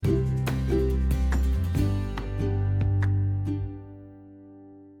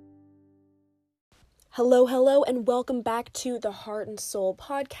Hello, and welcome back to the Heart and Soul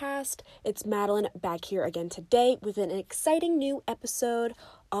podcast. It's Madeline back here again today with an exciting new episode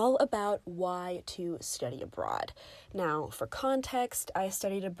all about why to study abroad. Now, for context, I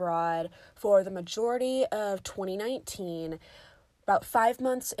studied abroad for the majority of 2019, about 5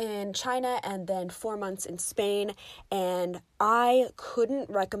 months in China and then 4 months in Spain, and I couldn't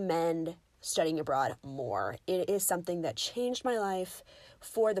recommend studying abroad more. It is something that changed my life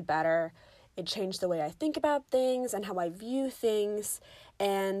for the better. It changed the way I think about things and how I view things,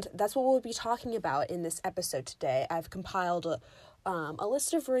 and that's what we'll be talking about in this episode today. I've compiled a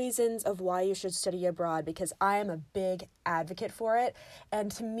list of reasons of why you should study abroad because I am a big advocate for it, and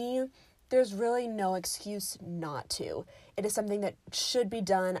to me, there's really no excuse not to. It is something that should be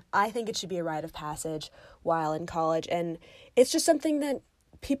done. I think it should be a rite of passage while in college, and it's just something that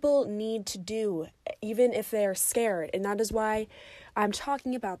people need to do, even if they're scared, and that is why I'm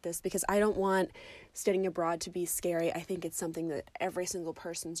talking about this, because I don't want studying abroad to be scary. I think it's something that every single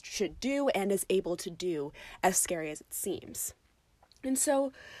person should do and is able to do, as scary as it seems. And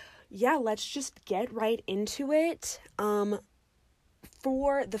so, let's just get right into it.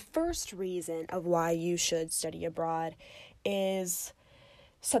 For the first reason of why you should study abroad is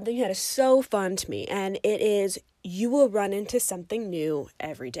something that is so fun to me, and it is you will run into something new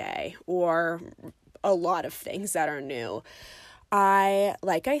every day, or a lot of things that are new.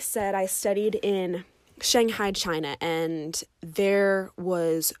 Like I said, I studied in Shanghai, China, and there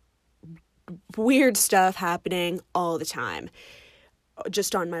was weird stuff happening all the time.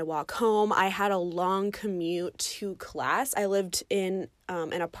 Just on my walk home, I had a long commute to class. I lived in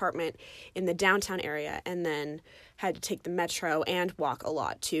an apartment in the downtown area and then had to take the metro and walk a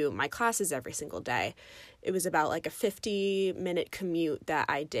lot to my classes every single day. It was about like a 50-minute commute that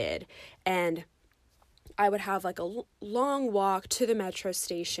I did, and I would have like a long walk to the metro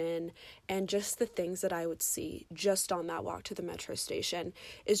station, and just the things that I would see just on that walk to the metro station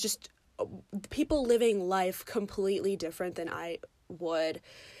is just people living life completely different than I would,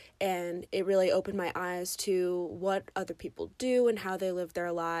 and it really opened my eyes to what other people do and how they live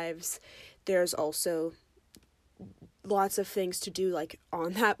their lives. There's also lots of things to do like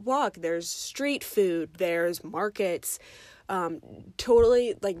on that walk. There's street food, there's markets,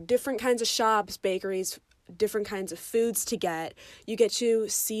 totally like different kinds of shops, bakeries, different kinds of foods to get. You get to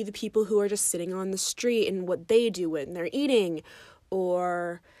see the people who are just sitting on the street and what they do when they're eating,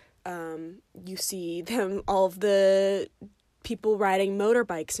 or you see all of the people riding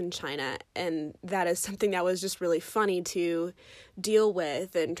motorbikes in China, and that is something that was just really funny to deal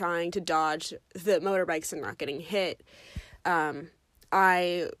with, and trying to dodge the motorbikes and not getting hit.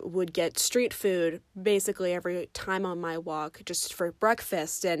 I would get street food basically every time on my walk just for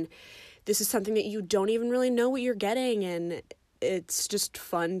breakfast, and this is something that you don't even really know what you're getting, and it's just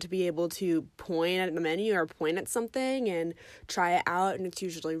fun to be able to point at the menu or point at something and try it out, and it's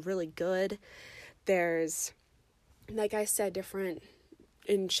usually really good. There's, like I said,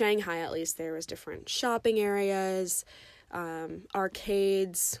 in Shanghai at least, there was different shopping areas,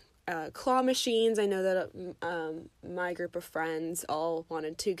 arcades, claw machines. I know that my group of friends all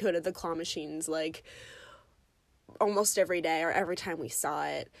wanted to go to the claw machines like almost every day or every time we saw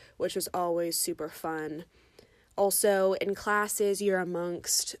it, which was always super fun. Also, in classes, you're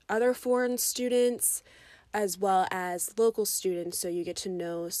amongst other foreign students as well as local students, so you get to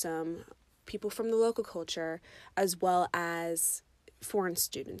know some people from the local culture as well as foreign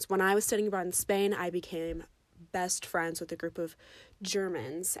students. When I was studying abroad in Spain, I became best friends with a group of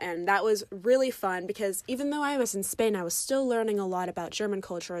Germans, and that was really fun because even though I was in Spain, I was still learning a lot about German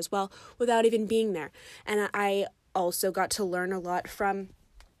culture as well without even being there. And I also got to learn a lot from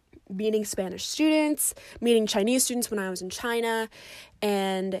meeting Spanish students, meeting Chinese students when I was in China,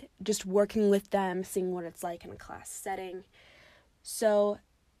 and just working with them, seeing what it's like in a class setting. So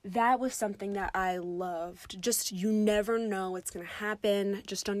that was something that I loved. Just, you never know what's going to happen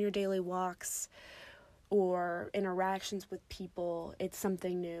just on your daily walks or interactions with people. It's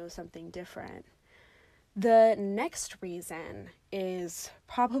something new, something different. The next reason is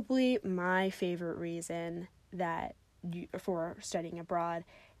probably my favorite reason for studying abroad,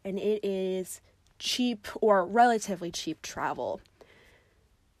 and it is cheap or relatively cheap travel.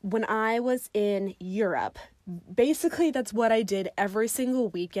 When I was in Europe, basically that's what I did every single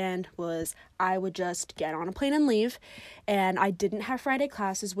weekend. Was I would just get on a plane and leave, and I didn't have Friday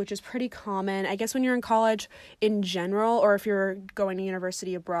classes, which is pretty common. I guess when you're in college in general, or if you're going to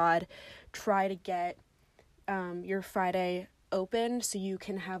university abroad, try to get your Friday open so you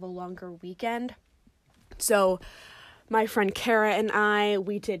can have a longer weekend. So my friend Kara and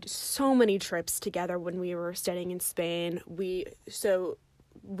we did so many trips together when we were studying in Spain.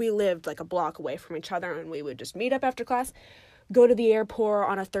 we lived like a block away from each other, and we would just meet up after class, go to the airport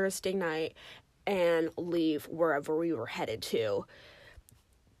on a Thursday night, and leave wherever we were headed to.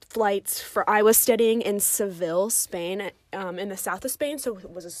 I was studying in Seville, Spain, in the south of Spain, so it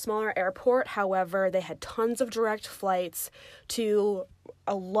was a smaller airport. However, they had tons of direct flights to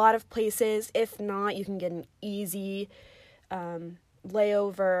a lot of places. If not, you can get an easy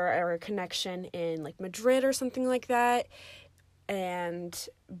layover or a connection in like Madrid or something like that, and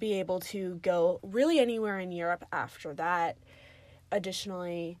be able to go really anywhere in Europe after that.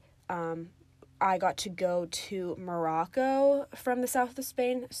 Additionally, I got to go to Morocco from the south of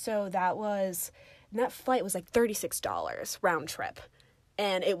Spain, so that flight was like $36 round trip,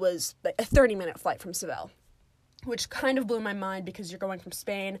 and it was like a 30-minute flight from Seville, which kind of blew my mind because you're going from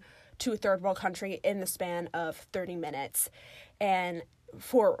Spain to a third world country in the span of 30 minutes, and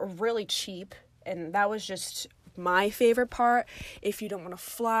for really cheap, and that was just my favorite part. If you don't want to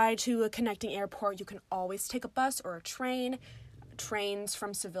fly to a connecting airport, you can always take a bus or a train. Trains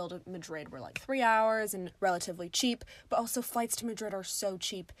from Seville to Madrid were like 3 hours and relatively cheap, but also flights to Madrid are so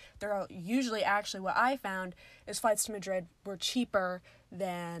cheap. They're usually, actually, what I found is flights to Madrid were cheaper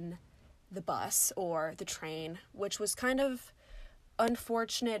than the bus or the train, which was kind of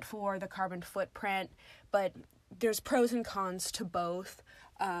unfortunate for the carbon footprint, but there's pros and cons to both.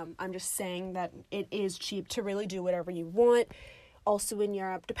 I'm just saying that it is cheap to really do whatever you want. Also in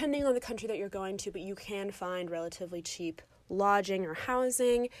Europe, depending on the country that you're going to, but you can find relatively cheap lodging or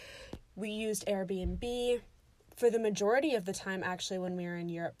housing. We used Airbnb for the majority of the time, actually, when we were in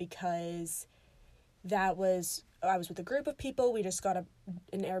Europe, because I was with a group of people. We just got an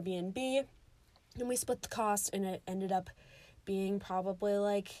Airbnb, and we split the cost, and it ended up being probably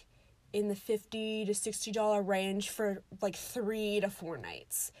like in the $50 to $60 range for like 3 to 4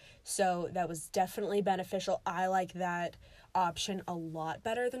 nights. So that was definitely beneficial. I like that option a lot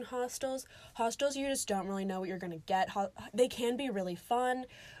better than hostels. Hostels, you just don't really know what you're going to get. They can be really fun,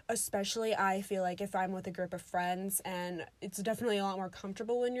 especially I feel like if I'm with a group of friends, and it's definitely a lot more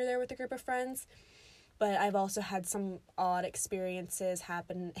comfortable when you're there with a group of friends. But I've also had some odd experiences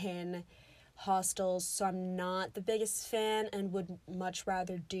happen in hostels, so I'm not the biggest fan and would much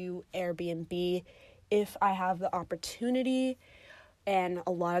rather do Airbnb if I have the opportunity. And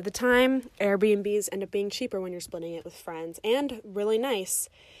a lot of the time, Airbnbs end up being cheaper when you're splitting it with friends, and really nice.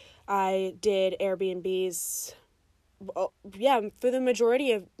 I did Airbnbs, for the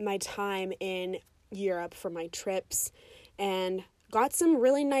majority of my time in Europe for my trips, and got some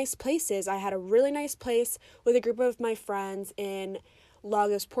really nice places. I had a really nice place with a group of my friends in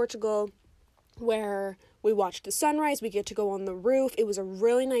Lagos, Portugal, where we watched the sunrise. We get to go on the roof. It was a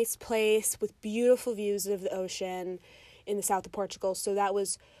really nice place with beautiful views of the ocean in the south of Portugal, so that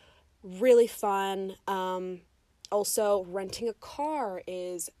was really fun. Also, renting a car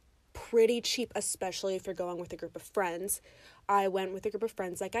is pretty cheap, especially if you're going with a group of friends. I went with a group of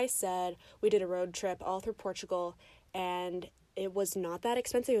friends, like I said. We did a road trip all through Portugal, and it was not that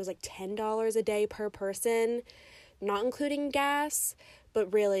expensive. It was like $10 a day per person, not including gas,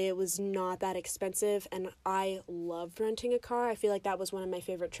 but really it was not that expensive, and I loved renting a car. I feel like that was one of my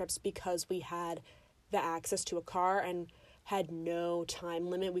favorite trips because we had the access to a car and had no time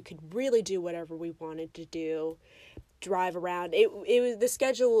limit. We could really do whatever we wanted to do, drive around. It was, the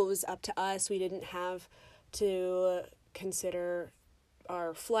schedule was up to us. We didn't have to consider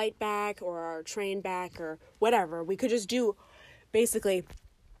our flight back or our train back or whatever. We could just do basically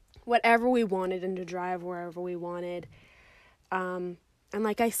whatever we wanted and to drive wherever we wanted. And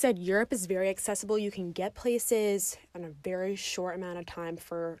like I said, Europe is very accessible. You can get places in a very short amount of time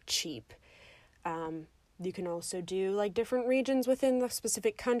for cheap. You can also do like different regions within the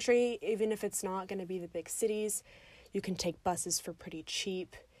specific country, even if it's not going to be the big cities. You can take buses for pretty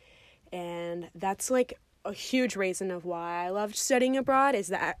cheap. And that's like a huge reason of why I loved studying abroad, is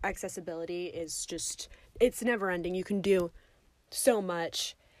that accessibility is just, it's never ending. You can do so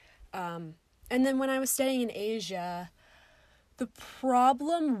much. And then when I was studying in Asia, the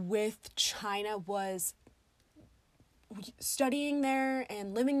problem with China was studying there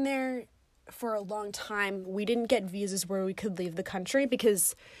and living there for a long time. We didn't get visas where we could leave the country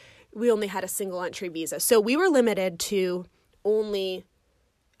because we only had a single entry visa. So we were limited to only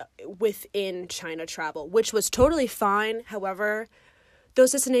within China travel, which was totally fine. However,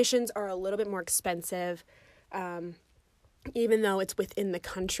 those destinations are a little bit more expensive, even though it's within the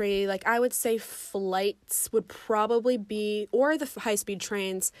country. Like, I would say flights would probably be, or the high-speed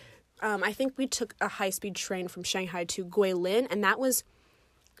trains. I think we took a high-speed train from Shanghai to Guilin, and that was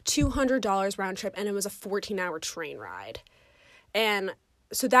 $200 round trip, and it was a 14-hour train ride. And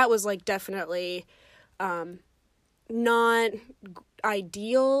so that was, like, definitely not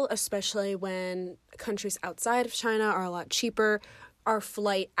ideal, especially when countries outside of China are a lot cheaper. Our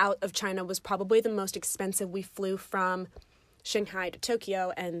flight out of China was probably the most expensive. We flew from Shanghai to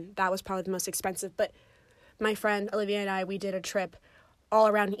Tokyo, and that was probably the most expensive. But my friend Olivia and I, we did a trip all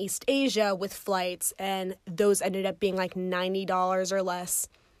around East Asia with flights, and those ended up being like $90 or less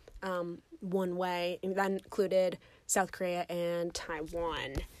one way. And that included South Korea and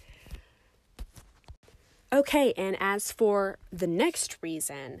Taiwan. Okay, and as for the next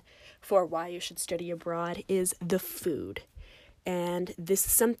reason for why you should study abroad is the food. And this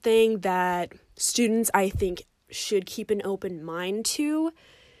is something that students, I think, should keep an open mind to,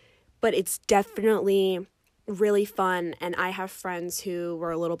 but it's definitely really fun. And I have friends who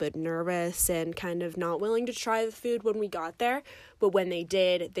were a little bit nervous and kind of not willing to try the food when we got there, but when they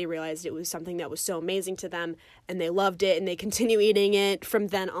did, they realized it was something that was so amazing to them, and they loved it, and they continue eating it from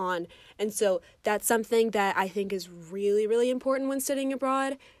then on. And so that's something that I think is really, really important when studying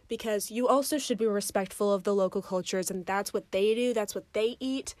abroad, because you also should be respectful of the local cultures, and that's what they do, that's what they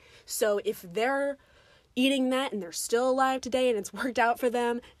eat. So if they're eating that and they're still alive today and it's worked out for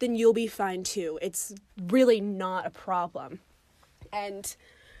them, then you'll be fine too. It's really not a problem. And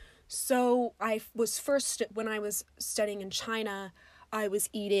so when I was studying in China, I was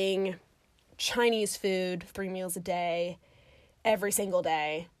eating Chinese food 3 meals a day, every single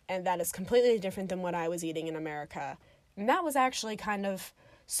day, and that is completely different than what I was eating in America. And that was actually kind of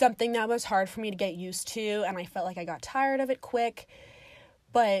something that was hard for me to get used to, and I felt like I got tired of it quick.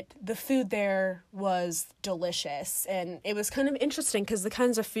 But the food there was delicious, and it was kind of interesting because the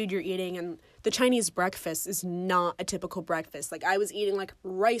kinds of food you're eating, and the Chinese breakfast is not a typical breakfast. Like, I was eating, like,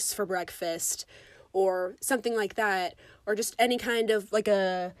 rice for breakfast or something like that, or just any kind of, like,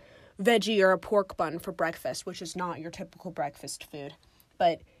 a veggie or a pork bun for breakfast, which is not your typical breakfast food.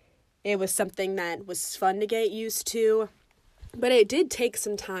 But it was something that was fun to get used to. But it did take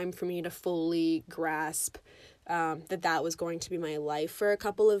some time for me to fully grasp that was going to be my life for a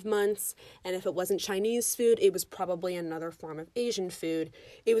couple of months. And if it wasn't Chinese food, it was probably another form of Asian food.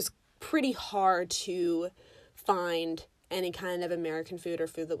 It was pretty hard to find any kind of American food or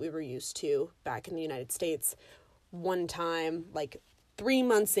food that we were used to back in the United States. One time, like 3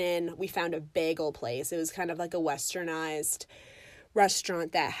 months in, we found a bagel place. It was kind of like a westernized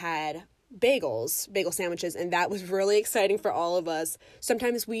restaurant that had bagel sandwiches, and that was really exciting for all of us.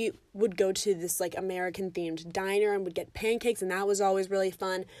 Sometimes we would go to this like American themed diner and would get pancakes, and that was always really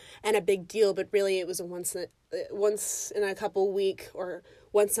fun and a big deal, but really it was a once in a couple week or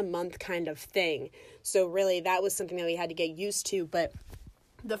once a month kind of thing. So really that was something that we had to get used to, but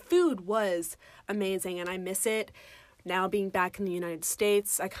the food was amazing and I miss it. Now being back in the United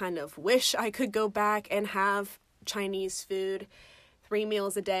States, I kind of wish I could go back and have Chinese food 3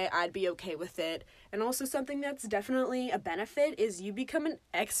 meals a day. I'd be okay with it. And also something that's definitely a benefit is you become an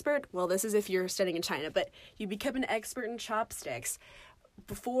expert. Well, this is if you're studying in China, but you become an expert in chopsticks.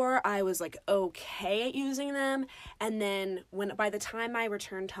 Before, I was like okay at using them, and then by the time I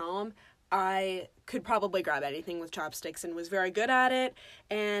returned home, I could probably grab anything with chopsticks and was very good at it.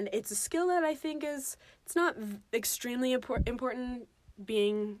 And it's a skill that I think it's not extremely important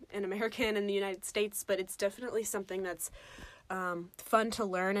being an American in the United States, but it's definitely something that's fun to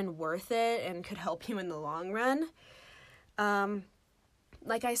learn and worth it and could help you in the long run.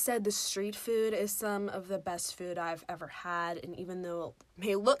 Like I said, the street food is some of the best food I've ever had, and even though it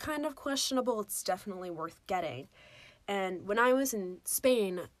may look kind of questionable, it's definitely worth getting. And when I was in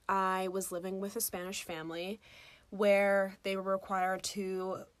Spain, I was living with a Spanish family where they were required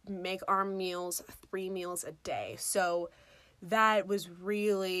to make our meals 3 meals a day. So that was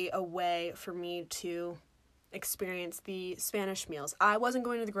really a way for me to experience the Spanish meals. I wasn't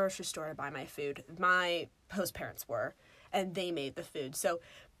going to the grocery store to buy my food. My host parents were, and they made the food. So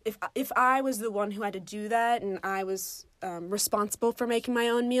if I was the one who had to do that and I was responsible for making my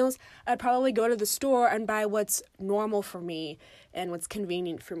own meals, I'd probably go to the store and buy what's normal for me and what's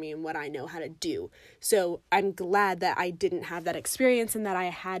convenient for me and what I know how to do. So I'm glad that I didn't have that experience and that I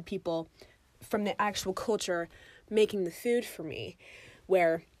had people from the actual culture making the food for me,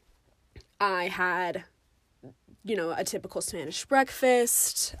 where I had a typical Spanish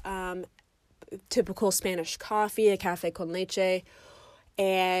breakfast, typical Spanish coffee, a café con leche,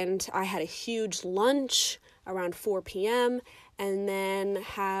 and I had a huge lunch around 4 p.m. and then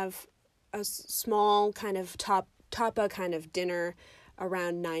have a small kind of tapa kind of dinner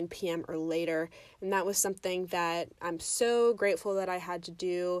around 9 p.m. or later. And that was something that I'm so grateful that I had to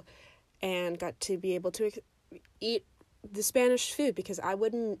do and got to be able to eat the Spanish food, because I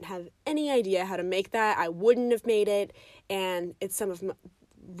wouldn't have any idea how to make that. I wouldn't have made it, and it's some of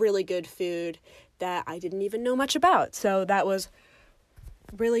really good food that I didn't even know much about. So that was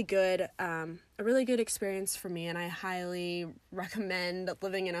really good, a really good experience for me, and I highly recommend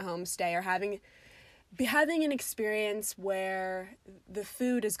living in a homestay or having an experience where the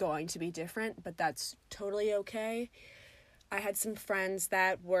food is going to be different, but that's totally okay. I had some friends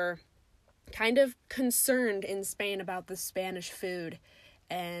that were kind of concerned in Spain about the Spanish food,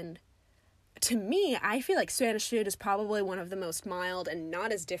 and to me, I feel like Spanish food is probably one of the most mild and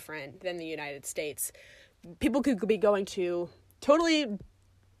not as different than the United States. People could be going to totally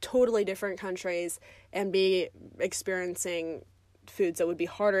different countries and be experiencing foods that would be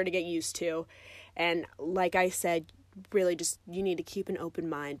harder to get used to. And like I said, really just you need to keep an open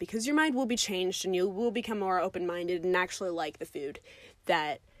mind, because your mind will be changed and you will become more open-minded and actually like the food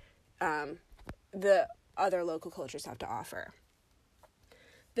that the other local cultures have to offer.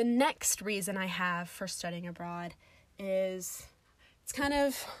 The next reason I have for studying abroad is, it's kind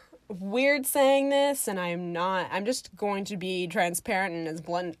of weird saying this, and I'm just going to be transparent and as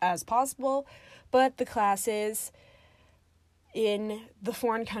blunt as possible, but the classes in the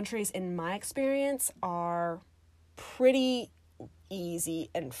foreign countries, in my experience, are pretty easy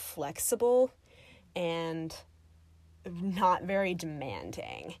and flexible and not very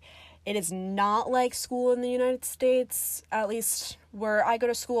demanding. It is not like school in the United States. At least where I go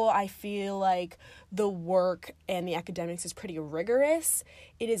to school, I feel like the work and the academics is pretty rigorous.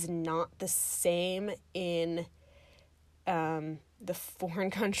 It is not the same in the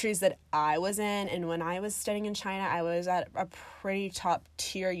foreign countries that I was in. And when I was studying in China, I was at a pretty top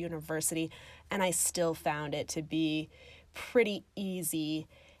tier university, and I still found it to be pretty easy,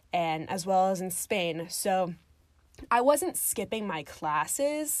 and as well as in Spain. So I wasn't skipping my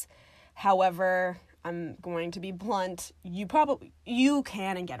classes. However, I'm going to be blunt. You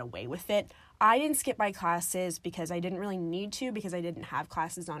can and get away with it. I didn't skip my classes because I didn't really need to, because I didn't have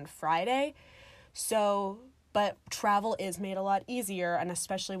classes on Friday. So, but travel is made a lot easier, and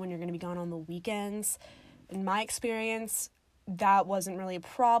especially when you're going to be gone on the weekends. In my experience, that wasn't really a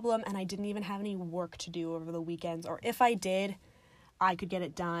problem, and I didn't even have any work to do over the weekends. Or if I did, I could get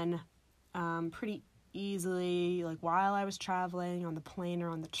it done pretty easily, like while I was traveling on the plane or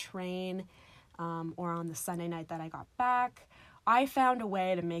on the train, or on the Sunday night that I got back. I found a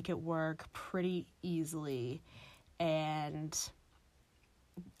way to make it work pretty easily. And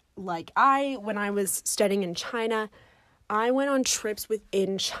when I was studying in China, I went on trips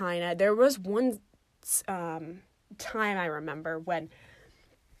within China. There was one time I remember when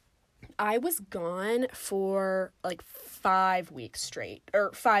I was gone for like 5 weeks straight,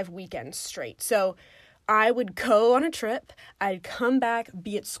 or 5 weekends straight. So I would go on a trip, I'd come back,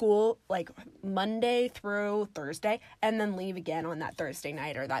 be at school like Monday through Thursday, and then leave again on that Thursday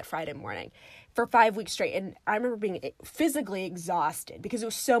night or that Friday morning for 5 weeks straight. And I remember being physically exhausted because it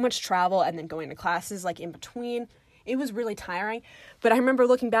was so much travel and then going to classes like in between. It was really tiring. But I remember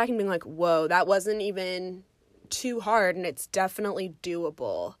looking back and being like, whoa, that wasn't even too hard, and it's definitely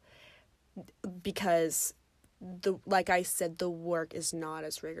doable, because like I said, the work is not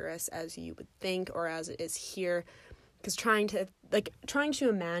as rigorous as you would think or as it is here. Because trying to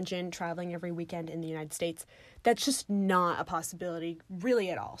imagine traveling every weekend in the United States, that's just not a possibility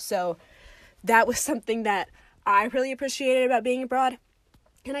really at all. So that was something that I really appreciated about being abroad.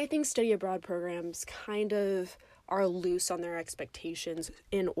 And I think study abroad programs kind of are loose on their expectations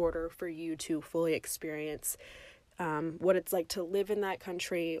in order for you to fully experience what it's like to live in that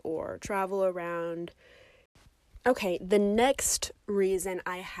country or travel around. Okay, the next reason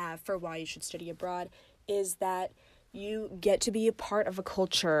I have for why you should study abroad is that you get to be a part of a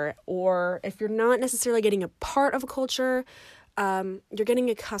culture, or if you're not necessarily getting a part of a culture, you're getting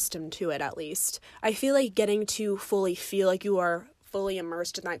accustomed to it at least. I feel like getting to fully feel like you are fully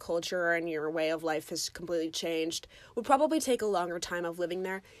immersed in that culture and your way of life has completely changed would probably take a longer time of living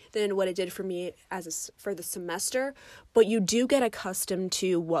there than what it did for me for the semester, but you do get accustomed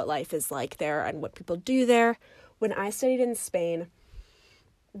to what life is like there and what people do there. When I studied in Spain,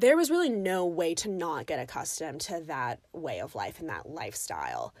 there was really no way to not get accustomed to that way of life and that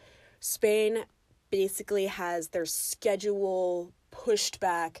lifestyle. Spain basically has their schedule pushed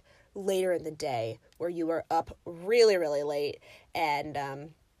back later in the day, where you are up really, really late,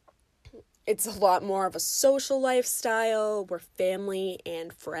 and it's a lot more of a social lifestyle where family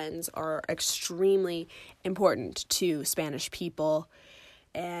and friends are extremely important to Spanish people,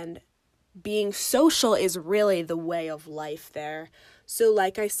 and being social is really the way of life there. So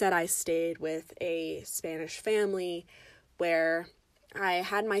like I said, I stayed with a Spanish family where I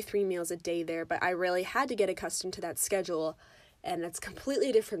had my 3 meals a day there, but I really had to get accustomed to that schedule, and it's a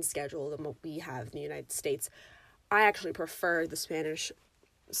completely different schedule than what we have in the United States. I actually prefer the Spanish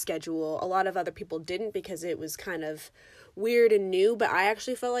schedule. A lot of other people didn't because it was kind of weird and new, but I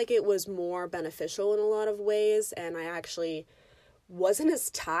actually felt like it was more beneficial in a lot of ways, and I actually wasn't as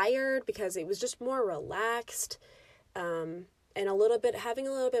tired because it was just more relaxed, and having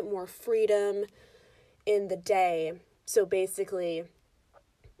a little bit more freedom in the day. So basically,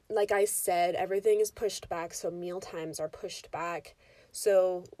 like I said, everything is pushed back, so meal times are pushed back.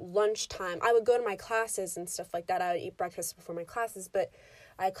 So lunchtime, I would go to my classes and stuff like that. I would eat breakfast before my classes, but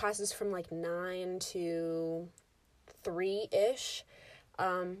I had classes from like 9 to 3-ish.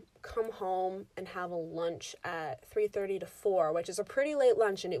 Come home and have a lunch at 3:30 to 4, which is a pretty late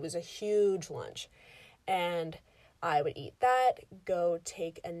lunch, and it was a huge lunch. And I would eat that, go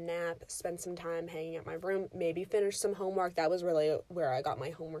take a nap, spend some time hanging out my room, maybe finish some homework. That was really where I got my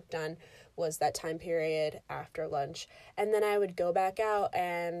homework done, was that time period after lunch. And then I would go back out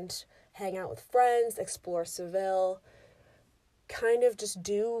and hang out with friends, explore Seville, kind of just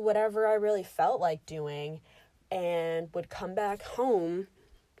do whatever I really felt like doing, and would come back home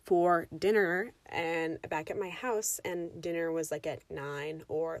for dinner and back at my house, and dinner was like at 9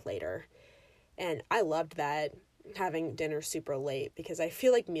 or later. And I loved that, having dinner super late, because I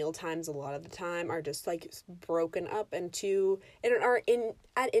feel like meal times a lot of the time are just like broken up and are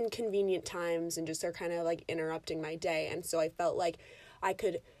at inconvenient times and just are kind of like interrupting my day. And so I felt like I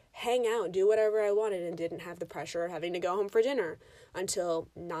could hang out, do whatever I wanted, and didn't have the pressure of having to go home for dinner until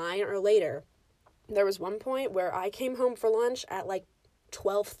 9 or later. There was one point where I came home for lunch at like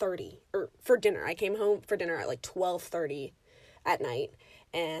 12:30, or for dinner. I came home for dinner at like 12:30 at night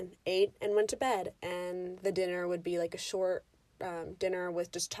and ate and went to bed. And the dinner would be like a short dinner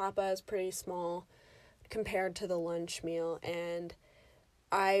with just tapas, pretty small compared to the lunch meal. And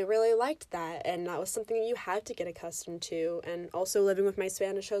I really liked that, and that was something that you had to get accustomed to. And also living with my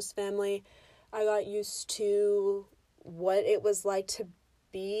Spanish host family, I got used to what it was like to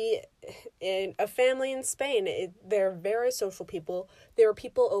be in a family in Spain. They're very social people. There were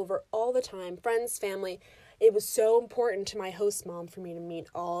people over all the time, friends, family. It was so important to my host mom for me to meet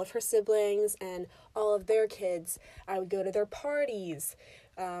all of her siblings and all of their kids. I would go to their parties,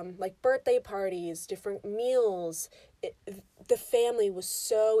 like birthday parties, different meals. The family was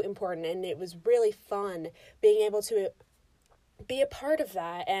so important, and it was really fun being able to be a part of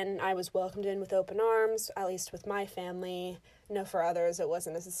that. And I was welcomed in with open arms, at least with my family. No, for others it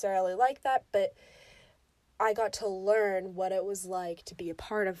wasn't necessarily like that, but I got to learn what it was like to be a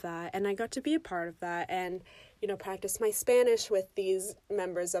part of that, and I got to be a part of that and, practice my Spanish with these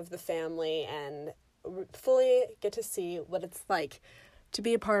members of the family and fully get to see what it's like to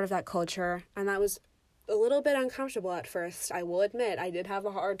be a part of that culture. And that was a little bit uncomfortable at first, I will admit. I did have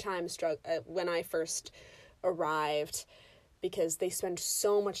a hard time when I first arrived, because they spend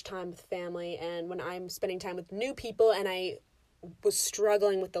so much time with family, and when I'm spending time with new people and I was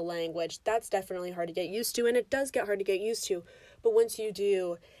struggling with the language, that's definitely hard to get used to, and it does get hard to get used to, but once you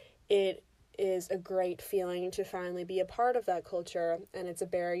do, it is a great feeling to finally be a part of that culture, and it's a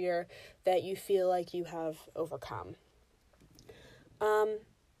barrier that you feel like you have overcome.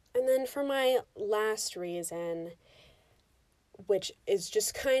 And then for my last reason, which is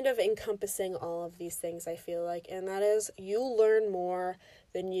just kind of encompassing all of these things, I feel like, and that is you learn more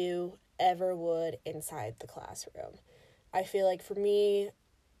than you ever would inside the classroom. I feel like for me,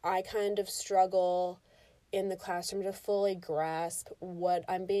 I kind of struggle in the classroom to fully grasp what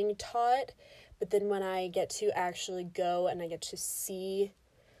I'm being taught, but then when I get to actually go and I get to see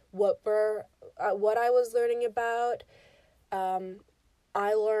what I was learning about,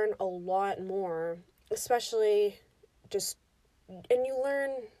 I learn a lot more, especially and you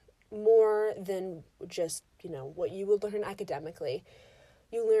learn more than just, what you would learn academically.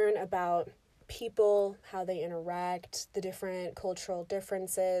 You learn about people, how they interact, the different cultural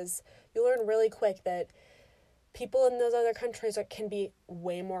differences. You learn really quick that people in those other countries can be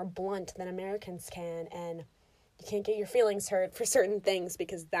way more blunt than Americans can, and you can't get your feelings hurt for certain things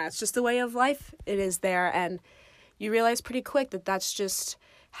because that's just the way of life it is there, and you realize pretty quick that that's just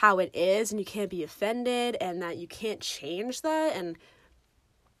how it is, and you can't be offended, and that you can't change that, and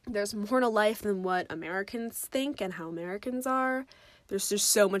there's more to life than what Americans think and how Americans are. There's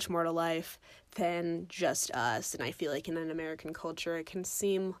just so much more to life than just us, and I feel like in an American culture it can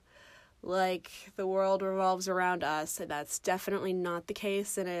seem like the world revolves around us, and that's definitely not the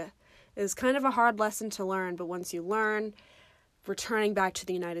case, and it is kind of a hard lesson to learn, but once you learn, returning back to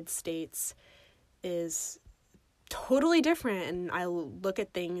the United States is totally different, and I look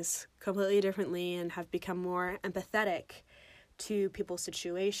at things completely differently and have become more empathetic to people's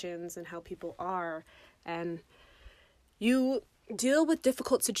situations and how people are, and you deal with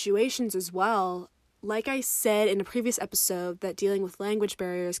difficult situations as well like I said in a previous episode, that dealing with language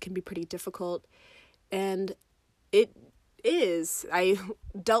barriers can be pretty difficult, and it is. I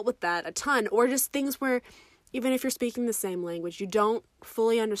dealt with that a ton, or just things where even if you're speaking the same language, you don't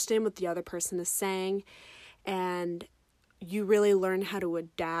fully understand what the other person is saying, and you really learn how to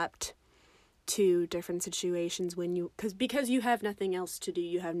adapt to different situations because you have nothing else to do,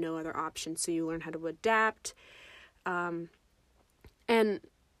 you have no other option, so you learn how to adapt, and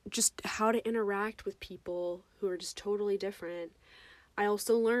just how to interact with people who are just totally different. I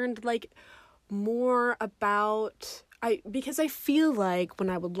also learned, more about, because I feel like when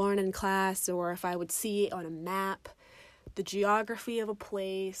I would learn in class, or if I would see on a map the geography of a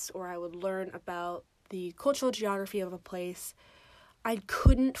place, or I would learn about the cultural geography of a place, I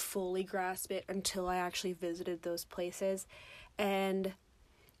couldn't fully grasp it until I actually visited those places. And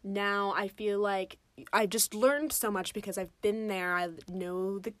now I feel like I just learned so much because I've been there. I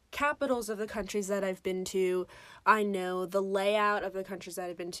know the capitals of the countries that I've been to. I know the layout of the countries that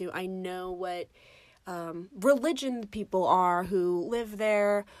I've been to. I know what religion people are who live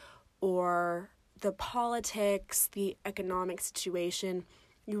there, or the politics, the economic situation.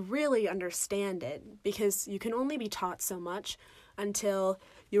 You really understand it because you can only be taught so much until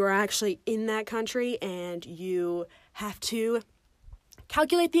you are actually in that country and you have to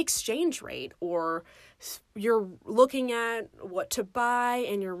calculate the exchange rate, or you're looking at what to buy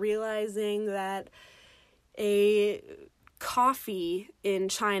and you're realizing that a coffee in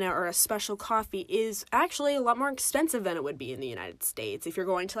China, or a special coffee, is actually a lot more expensive than it would be in the United States if you're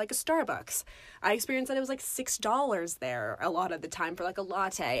going to a Starbucks. I experienced that it was $6 there a lot of the time for a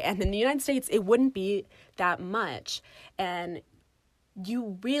latte, and in the United States it wouldn't be that much. And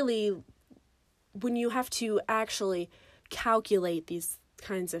you really, when you have to actually calculate these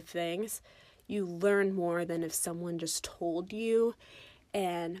kinds of things, you learn more than if someone just told you.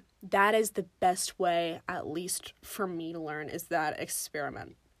 And that is the best way, at least for me, to learn, is that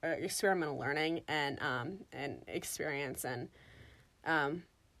experimental learning and experience and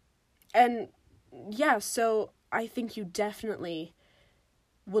yeah. So I think you definitely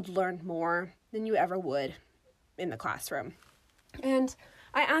would learn more than you ever would in the classroom. And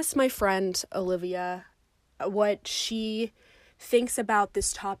I asked my friend Olivia what she thinks about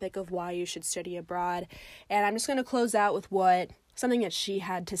this topic of why you should study abroad, and I'm just going to close out with something that she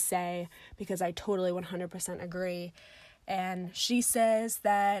had to say, because I totally 100% agree. And she says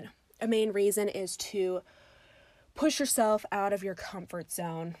that a main reason is to push yourself out of your comfort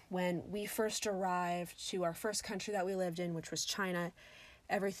zone. When we first arrived to our first country that we lived in, which was China,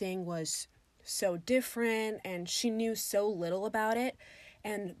 everything was so different and she knew so little about it.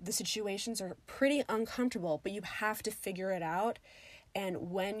 And the situations are pretty uncomfortable, but you have to figure it out.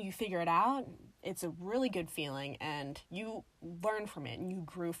 And when you figure it out, it's a really good feeling, and you learn from it, and you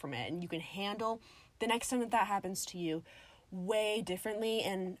grew from it, and you can handle the next time that happens to you way differently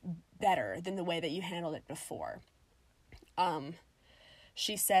and better than the way that you handled it before.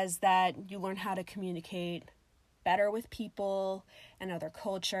 She says that you learn how to communicate better with people and other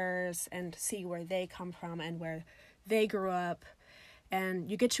cultures, and see where they come from and where they grew up.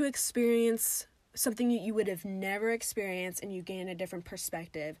 And you get to experience something that you would have never experienced, and you gain a different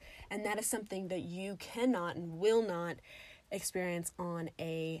perspective. And that is something that you cannot and will not experience on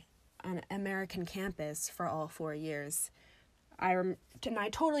an American campus for all 4 years. And I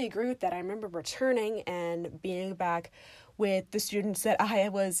totally agree with that. I remember returning and being back with the students that I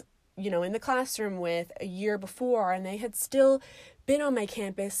was, in the classroom with a year before, and they had still been on my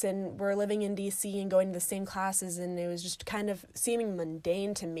campus and were living in DC and going to the same classes, and it was just kind of seeming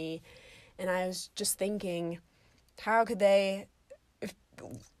mundane to me. And I was just thinking, how could they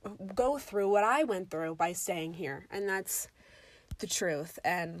go through what I went through by staying here? And that's the truth.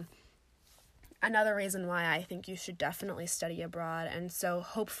 And another reason why I think you should definitely study abroad. And so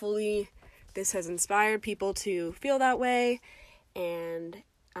hopefully this has inspired people to feel that way. And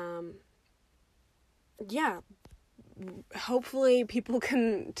hopefully people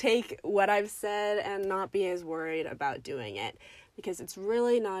can take what I've said and not be as worried about doing it, because it's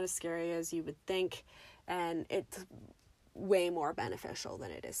really not as scary as you would think, and it's way more beneficial than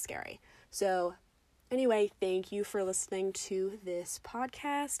it is scary. So anyway, thank you for listening to this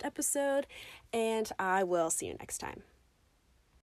podcast episode, and I will see you next time.